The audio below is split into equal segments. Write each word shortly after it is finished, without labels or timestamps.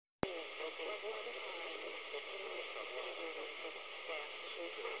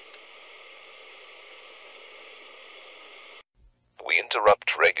We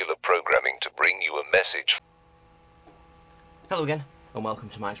interrupt regular programming to bring you a message. Hello again, and welcome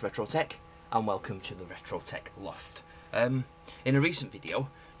to Mike's Retro Tech, and welcome to the Retro Tech Loft. In a recent video,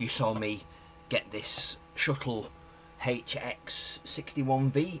 you saw me get this Shuttle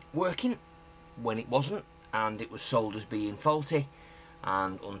HX61V working when it wasn't, and it was sold as being faulty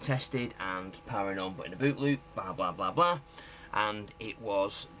and untested and powering on but in a boot loop, blah blah blah blah, and it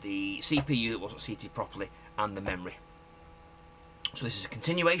was the CPU that wasn't seated properly and the memory. So this is a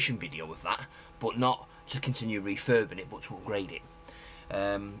continuation video of that, but not to continue refurbing it, but to upgrade it.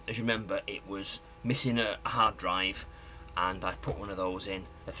 As you remember, it was missing a hard drive, and I've put one of those in,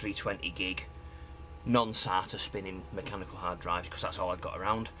 a 320 gig non-SATA spinning mechanical hard drive, because that's all I'd got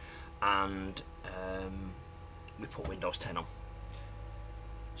around, and we put Windows 10 on.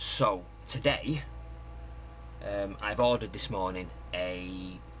 So today, I've ordered this morning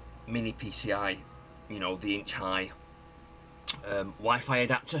a mini PCI, you know, the inch high Wi-Fi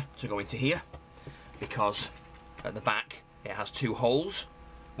adapter to go into here, because at the back it has two holes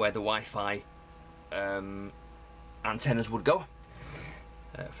where the Wi-Fi antennas would go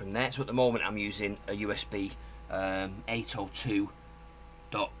from there. So at the moment I'm using a USB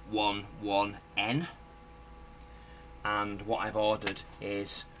 802.11n, and what I've ordered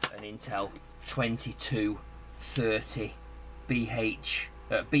is an Intel 2230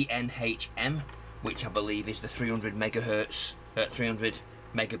 BNHM, which I believe is the 300 megahertz, 300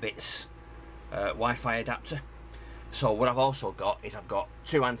 megabits Wi-Fi adapter. So what I've also got is I've got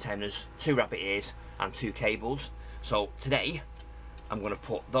two antennas, two rabbit ears, and two cables. So today I'm going to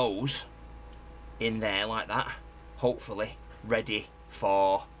put those in there like that, hopefully ready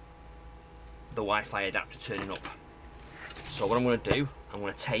for the Wi-Fi adapter turning up. So what I'm going to do, I'm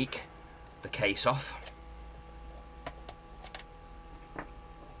going to take the case off.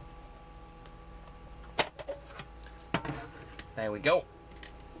 There we go.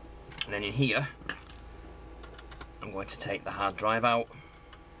 And then in here, I'm going to take the hard drive out.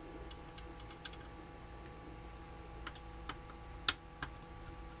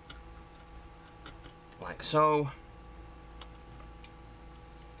 Like so.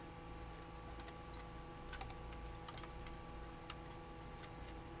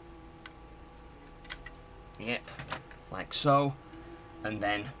 Yep, like so. And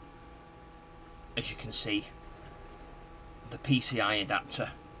then, as you can see, the PCI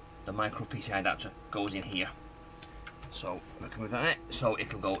adapter, the micro PCI adapter, goes in here. So we can move that, so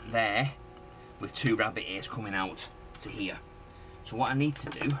it'll go there with two rabbit ears coming out to here. So what I need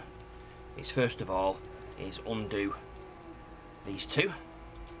to do is, first of all, is undo these two,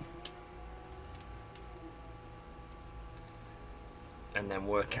 and then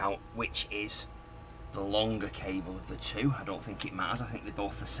work out which is the longer cable of the two. I don't think it matters, I think they're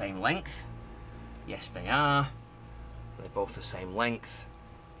both the same length. Yes, they are. They're both the same length.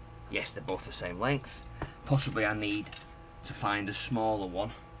 Yes, they're both the same length. Possibly I need to find a smaller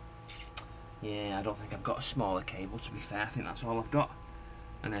one. Yeah, I don't think I've got a smaller cable, to be fair. I think that's all I've got.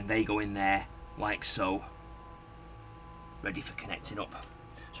 And then they go in there like so, ready for connecting up.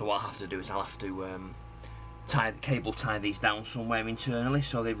 So what I'll have to do is I'll have to tie these down somewhere internally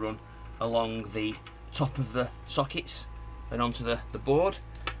so they run along the top of the sockets and onto the board.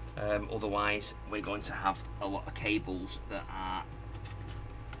 Otherwise we're going to have a lot of cables that are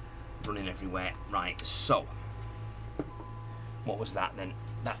running everywhere. Right, so what was that then?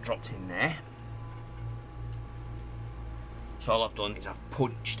 That dropped in there. So all I've done is I've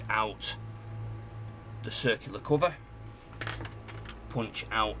punched out the circular cover, punch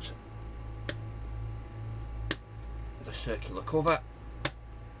out the circular cover.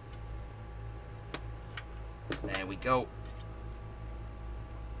 There we go.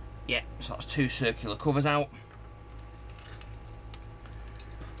 Yeah, so that's two circular covers out.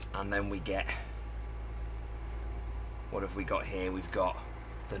 And then we get, what have we got here? We've got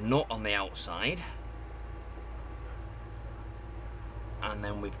the nut on the outside, and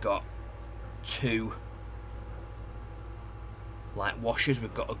then we've got two like washers.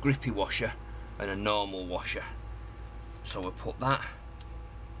 We've got a grippy washer and a normal washer. So we'll put that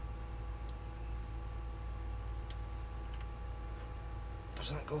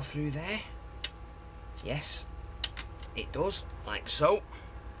Does that go through there? Yes, it does, like so.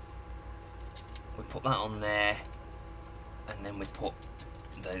 We put that on there, and then we put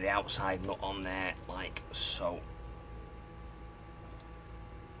the outside nut on there, like so.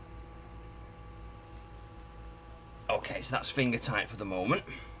 Okay, so that's finger tight for the moment.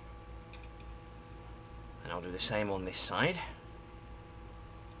 And I'll do the same on this side,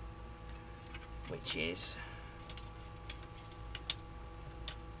 which is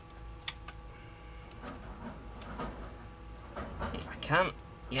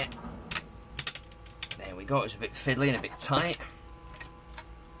Yeah. There we go, it's a bit fiddly and a bit tight.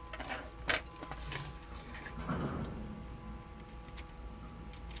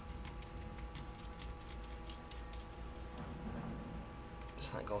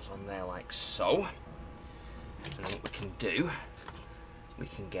 So that goes on there like so. And then what we can do, we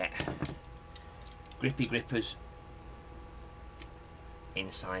can get grippy grippers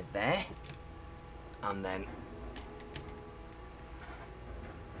inside there, and then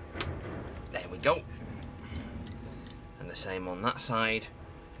there we go. And the same on that side,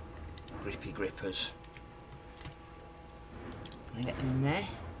 grippy grippers. Can I get them in there?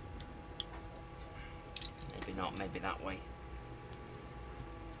 Maybe not, maybe that way.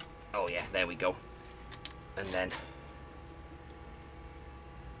 Oh yeah, there we go. And then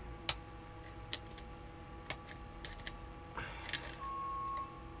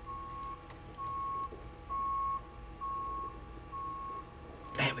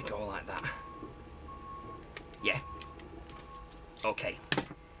there we go, like that. Yeah. Okay.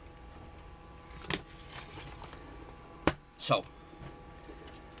 So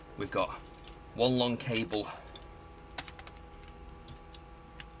we've got one long cable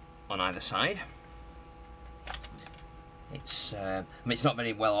on either side. It's I mean, it's not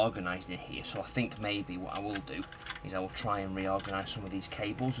very well organised in here, so I think maybe what I will do is I will try and reorganise some of these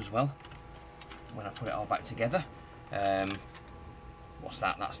cables as well when I put it all back together. What's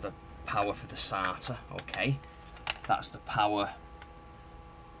that? That's the power for the SATA. Okay, that's the power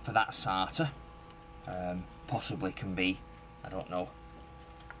for that SATA. Possibly can be, I don't know,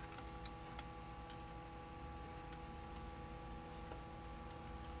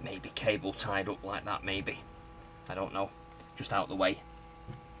 maybe cable tied up like that, maybe, I don't know, just out the way,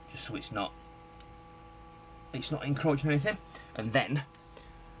 just so it's not encroaching anything. And then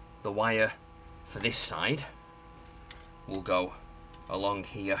the wire for this side will go along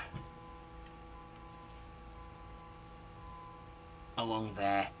here, along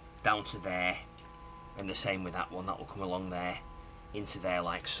there, down to there, and the same with that one, that will come along there into there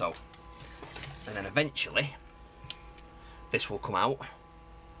like so. And then eventually this will come out,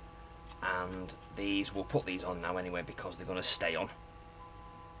 and these, we'll put these on now anyway because they're going to stay on,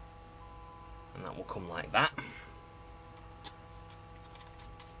 and that will come like that.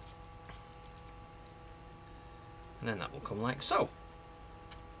 And then that will come like so.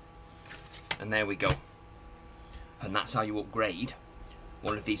 And there we go. And that's how you upgrade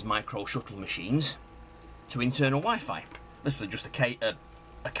one of these micro shuttle machines to internal Wi-Fi. Literally just a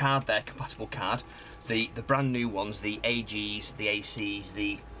card there, compatible card. The brand new ones, the AGs, the ACs,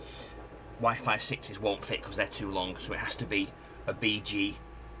 the Wi-Fi 6s won't fit because they're too long, so it has to be a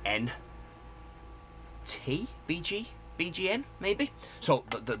BGN BGN maybe. So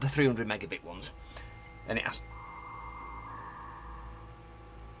the 300 megabit ones, and it has.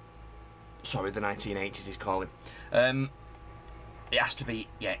 Sorry, the 1980s is calling. It has to be,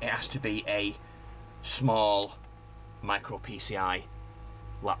 yeah, it has to be a small micro PCI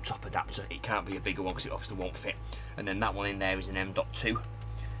laptop adapter. It can't be a bigger one because it obviously won't fit. And then that one in there is an M.2.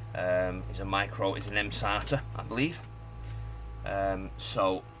 Is a micro, is an M SATA, I believe.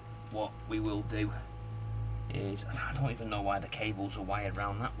 So what we will do is, I don't even know why the cables are wired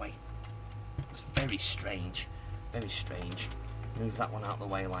around that way. It's very strange, very strange. Move that one out of the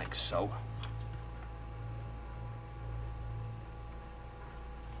way like so.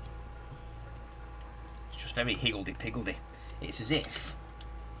 It's just very higgledy-piggledy. It's as if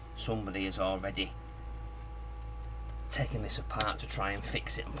somebody has already taken this apart to try and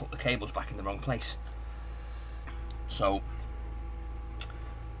fix it and put the cables back in the wrong place. So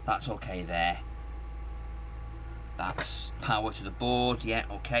that's okay there. That's power to the board, yeah,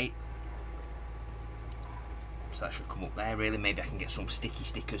 okay. So that should come up there really. Maybe I can get some sticky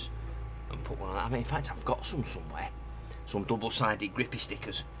stickers and put one on that. I mean, in fact, I've got some somewhere. Some double-sided grippy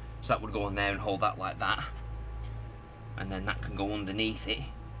stickers. So that would go on there and hold that like that. And then that can go underneath it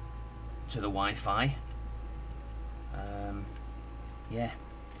to the Wi-Fi. Yeah.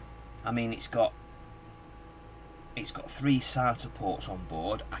 I mean, it's got 3 SATA ports on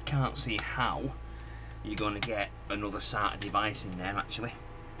board. I can't see how you're going to get another SATA device in there, actually.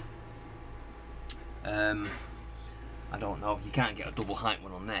 I don't know, you can't get a double height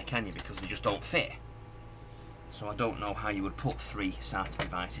one on there, can you? Because they just don't fit. So I don't know how you would put 3 SATA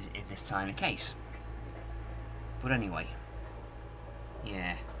devices in this tiny case. But anyway,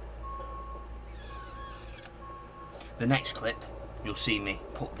 yeah. The next clip, you'll see me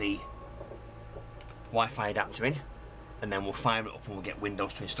put the Wi-Fi adapter in, and then we'll fire it up and we'll get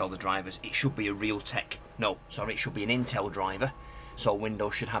Windows to install the drivers. It should be a Retro Tech, no, sorry, it should be an Intel driver, so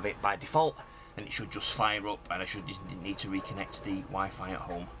Windows should have it by default. and it should just fire up, and I should just need to reconnect the Wi-Fi at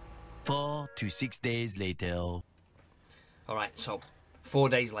home. 4 to 6 days later. Alright, so 4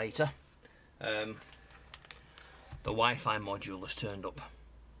 days later, the Wi-Fi module has turned up.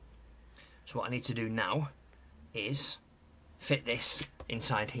 So what I need to do now is fit this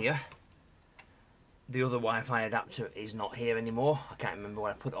inside here. The other Wi-Fi adapter is not here anymore. I can't remember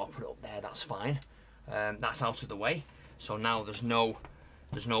where I put it. I'll put it up there, that's fine. That's out of the way. So now there's no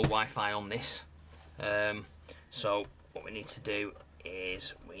Wi-Fi on this. So what we need to do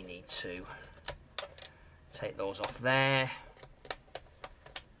is we need to take those off there.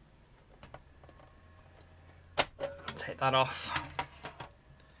 Take that off.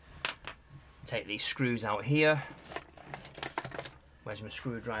 Take these screws out here. Where's my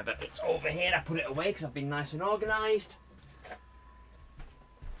screwdriver? It's over here. I put it away because I've been nice and organised.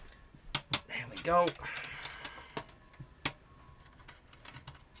 There we go.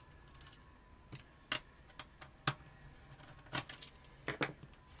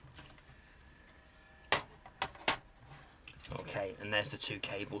 Okay, and there's the two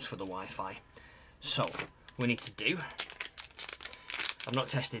cables for the Wi-Fi. So, we need to do... I've not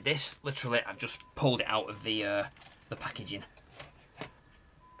tested this. Literally, I've just pulled it out of the packaging.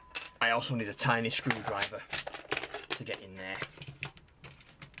 I also need a tiny screwdriver to get in there.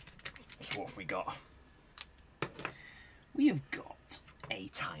 So what have we got? We have got a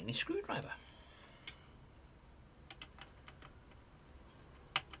tiny screwdriver.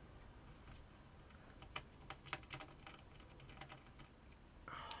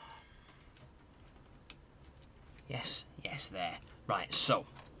 Yes, yes, there. Right, so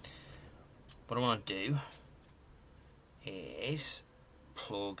what I want to do is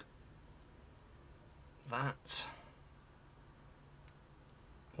plug that.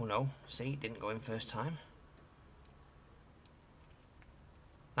 Oh no, see, it didn't go in first time.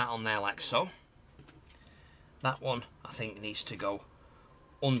 That on there like so. That one I think needs to go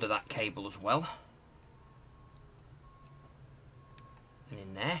under that cable as well. And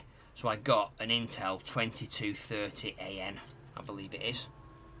in there. So I got an Intel 2230AN, I believe it is.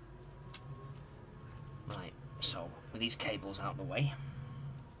 Right, so with these cables out of the way,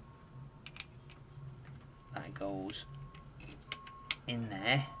 that goes in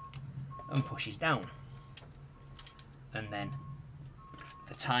there and pushes down. And then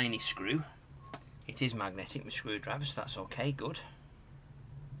the tiny screw, it is magnetic with screwdriver, so that's okay, good.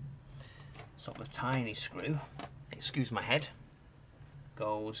 So the tiny screw, excuse my head,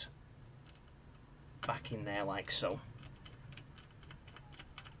 goes back in there like so.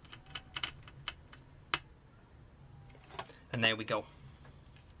 And there we go.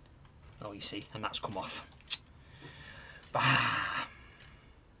 Oh, you see, and that's come off. Bah!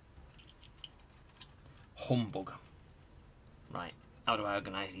 Humbug. Right, how do I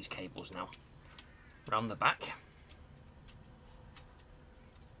organise these cables now? Round the back.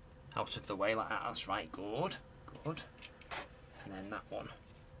 Out of the way like that, that's right, good, good. And then that one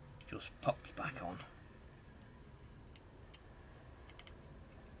just pops back on.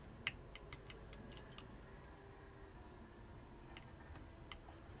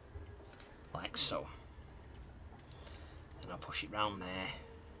 Like so. And I'll push it round there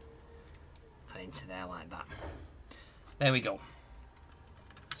and into there like that. There we go.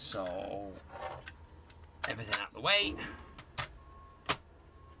 So everything out the way.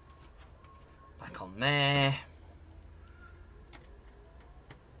 Back on there.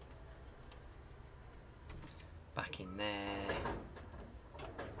 Back in there.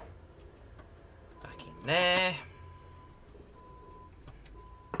 Back in there.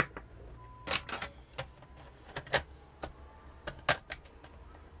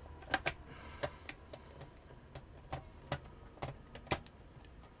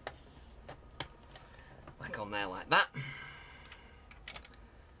 Back on there like that.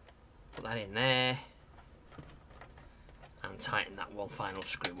 Put that in there. And tighten that one final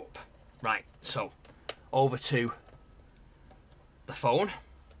screw up. Right, so over to the phone,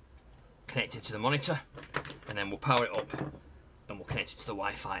 connect it to the monitor, and then we'll power it up and we'll connect it to the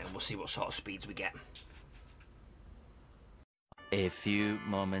Wi-Fi and we'll see what sort of speeds we get. A few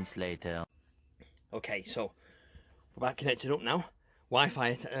moments later. Okay, so we're back connected up now.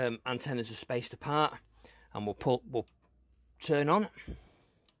 Wi-Fi antennas are spaced apart, and we'll turn on. Have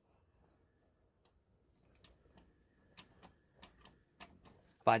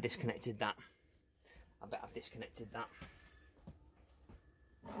I disconnected that? I bet I've disconnected that.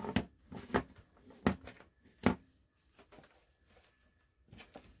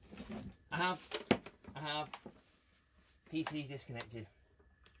 I have. PC's disconnected.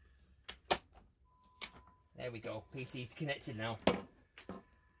 There we go. PC's connected now.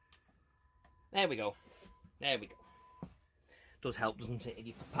 There we go. There we go. Does help, doesn't it? It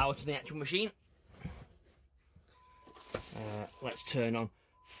gives power to the actual machine. Let's turn on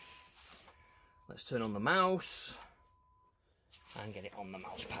the mouse and get it on the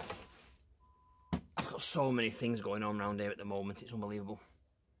mouse pad. I've got so many things going on around here at the moment, it's unbelievable.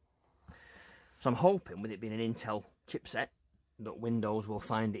 So I'm hoping, with it being an Intel chipset, that Windows will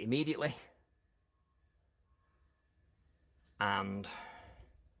find it immediately. And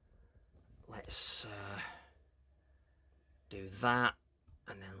let's do that,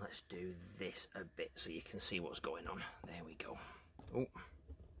 and then let's do this a bit so you can see what's going on. There we go. Oh,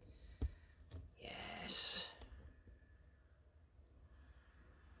 yes.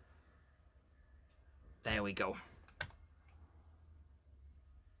 There we go.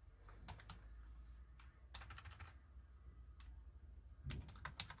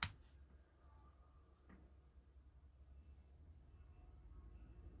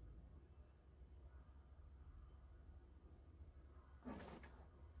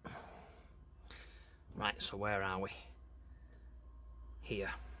 Right, so where are we? Here.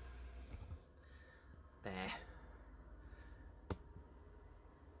 There.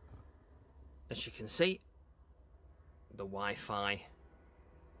 As you can see, the Wi-Fi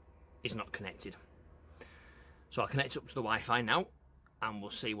is not connected. So I'll connect up to the Wi-Fi now, and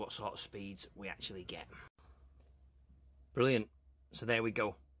we'll see what sort of speeds we actually get. Brilliant. So there we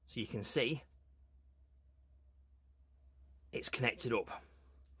go. So you can see it's connected up.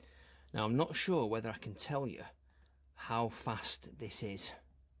 Now I'm not sure whether I can tell you how fast this is.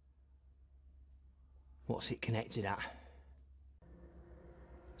 What's it connected at?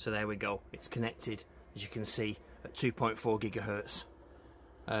 So there we go, it's connected, as you can see, at 2.4 gigahertz.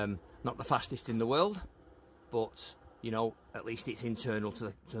 Not the fastest in the world, but you know, at least it's internal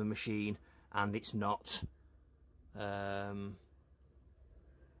to the machine, and it's not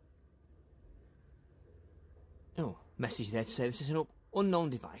message there to say this is an unknown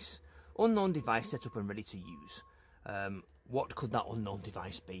device. Unknown device set up and ready to use. What could that unknown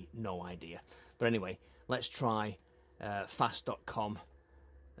device be? No idea. But anyway, let's try fast.com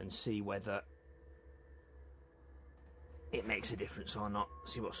and see whether it makes a difference or not.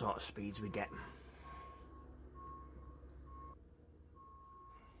 See what sort of speeds we get.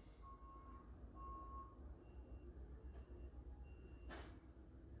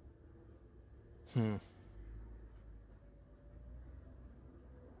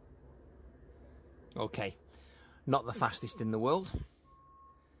 Okay, not the fastest in the world.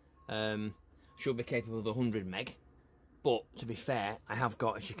 Should be capable of 100 meg, but to be fair, I have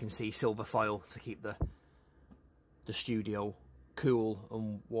got, as you can see, silver foil to keep the studio cool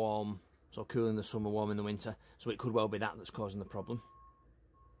and warm. So cool in the summer, warm in the winter. So it could well be that that's causing the problem.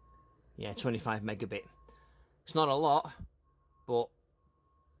 Yeah, 25 megabit. It's not a lot, but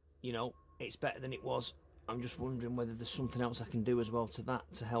you know, it's better than it was. I'm just wondering whether there's something else I can do as well to that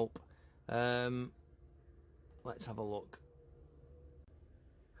to help. Let's have a look.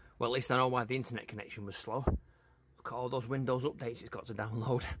 Well, at least I know why the internet connection was slow. Look at all those Windows updates it's got to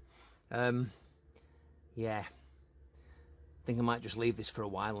download. Yeah, I think I might just leave this for a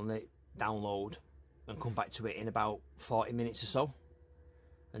while and let it download and come back to it in about 40 minutes or so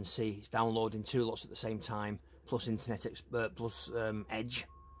and see. It's downloading 2 lots at the same time, plus Edge.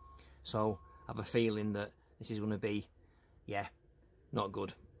 So I have a feeling that this is going to be, yeah, not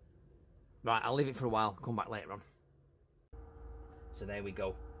good. Right, I'll leave it for a while, come back later on. So there we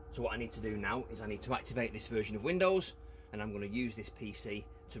go. So what I need to do now is I need to activate this version of Windows, and I'm going to use this PC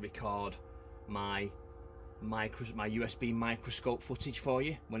to record my USB microscope footage for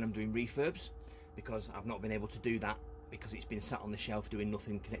you when I'm doing refurbs, because I've not been able to do that because it's been sat on the shelf doing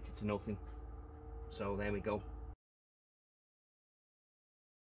nothing, connected to nothing. So there we go.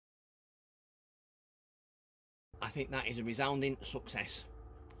 I think that is a resounding success.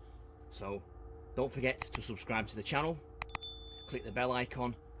 So don't forget to subscribe to the channel, click the bell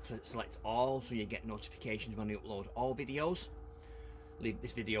icon, select all so you get notifications when I upload all videos. Leave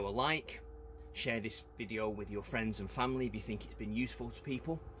this video a like, share this video with your friends and family if you think it's been useful to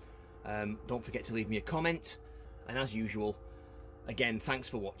people. Don't forget to leave me a comment, and as usual, again, thanks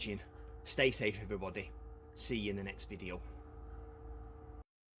for watching. Stay safe everybody, see you in the next video.